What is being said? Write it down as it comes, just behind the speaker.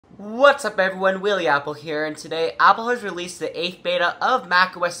What's up everyone, WilliApple here, and today Apple has released the 8th beta of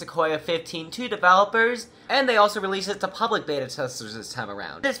macOS Sequoia 15 to developers, and they also released it to public beta testers this time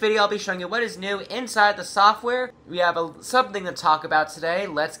around. In this video I'll be showing you what is new inside the software. We have something to talk about today.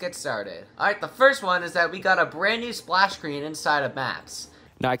 Let's get started. Alright, the first one is that we got a brand new splash screen inside of Maps.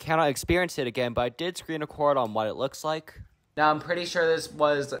 Now I cannot experience it again, but I did screen record on what it looks like. Now I'm pretty sure this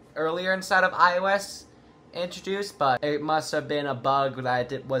was earlier inside of iOS introduced, but it must have been a bug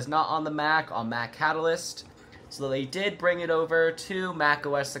that was not on the Mac, on Mac Catalyst. So they did bring it over to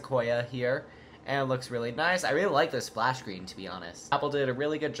macOS Sequoia here, and it looks really nice. I really like this splash screen, to be honest. Apple did a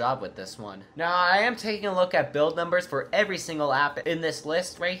really good job with this one. Now I am taking a look at build numbers for every single app in this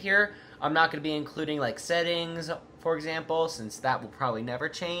list right here. I'm not going to be including like settings, for example, since that will probably never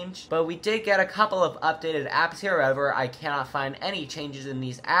change. But we did get a couple of updated apps here. However, I cannot find any changes in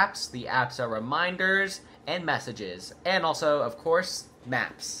these apps. The apps are reminders and messages, and also, of course,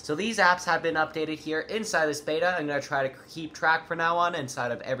 Maps. So these apps have been updated here inside this beta. I'm going to try to keep track from now on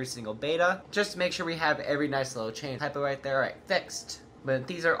inside of every single beta, just to make sure we have every nice little change. Type it right there. Alright, fixed. But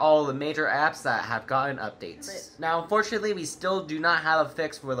these are all the major apps that have gotten updates. Now, unfortunately, we still do not have a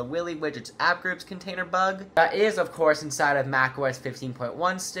fix for the Willy Widgets app groups container bug. That is, of course, inside of macOS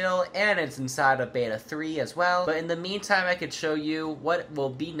 15.1 still, and it's inside of beta 3 as well. But in the meantime, I could show you what will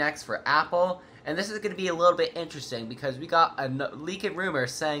be next for Apple. And this is going to be a little bit interesting because we got a leaked rumor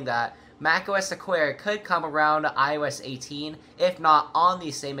saying that macOS Sequoia could come around iOS 18, if not on the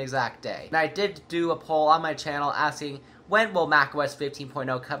same exact day. And I did do a poll on my channel asking, when will macOS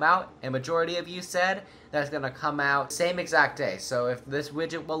 15.0 come out? And majority of you said that it's going to come out same exact day. So if this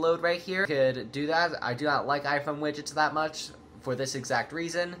widget will load right here, could do that. I do not like iPhone widgets that much for this exact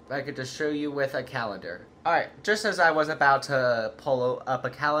reason. I could just show you with a calendar. Alright, just as I was about to pull up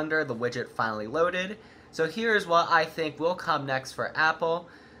a calendar, the widget finally loaded. So here's what I think will come next for Apple.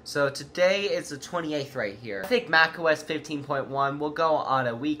 So today is the 28th right here. I think macOS 15.1 will go on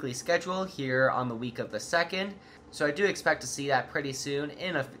a weekly schedule here on the week of the 2nd. So I do expect to see that pretty soon,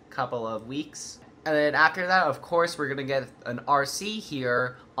 in a couple of weeks. And then after that, of course, we're going to get an RC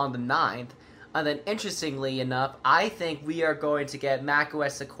here on the 9th. And then interestingly enough, I think we are going to get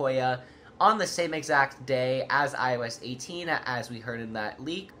macOS Sequoia on the same exact day as iOS 18, as we heard in that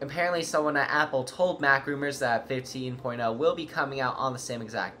leak. Apparently someone at Apple told Mac Rumors that 15.0 will be coming out on the same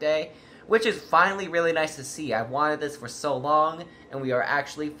exact day, which is finally really nice to see. I've wanted this for so long, and we are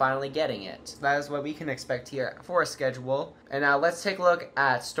actually finally getting it. That is what we can expect here for a schedule. And now let's take a look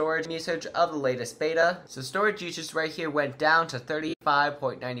at storage usage of the latest beta. So storage usage right here went down to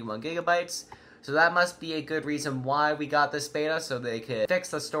 35.91 gigabytes. So that must be a good reason why we got this beta, so they could fix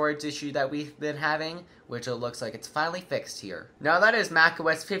the storage issue that we've been having, which it looks like it's finally fixed here. Now that is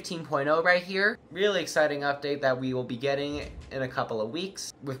macOS 15.0 right here. Really exciting update that we will be getting in a couple of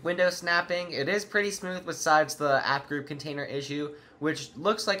weeks. With window snapping, it is pretty smooth besides the app group container issue, which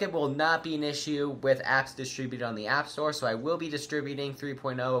looks like it will not be an issue with apps distributed on the App Store, so I will be distributing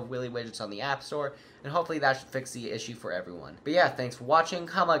 3.0 of Willy Widgets on the App Store, and hopefully that should fix the issue for everyone. But yeah, thanks for watching,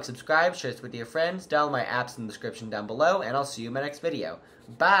 comment, like, subscribe, share this with your friends, download my apps in the description down below, and I'll see you in my next video.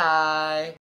 Bye!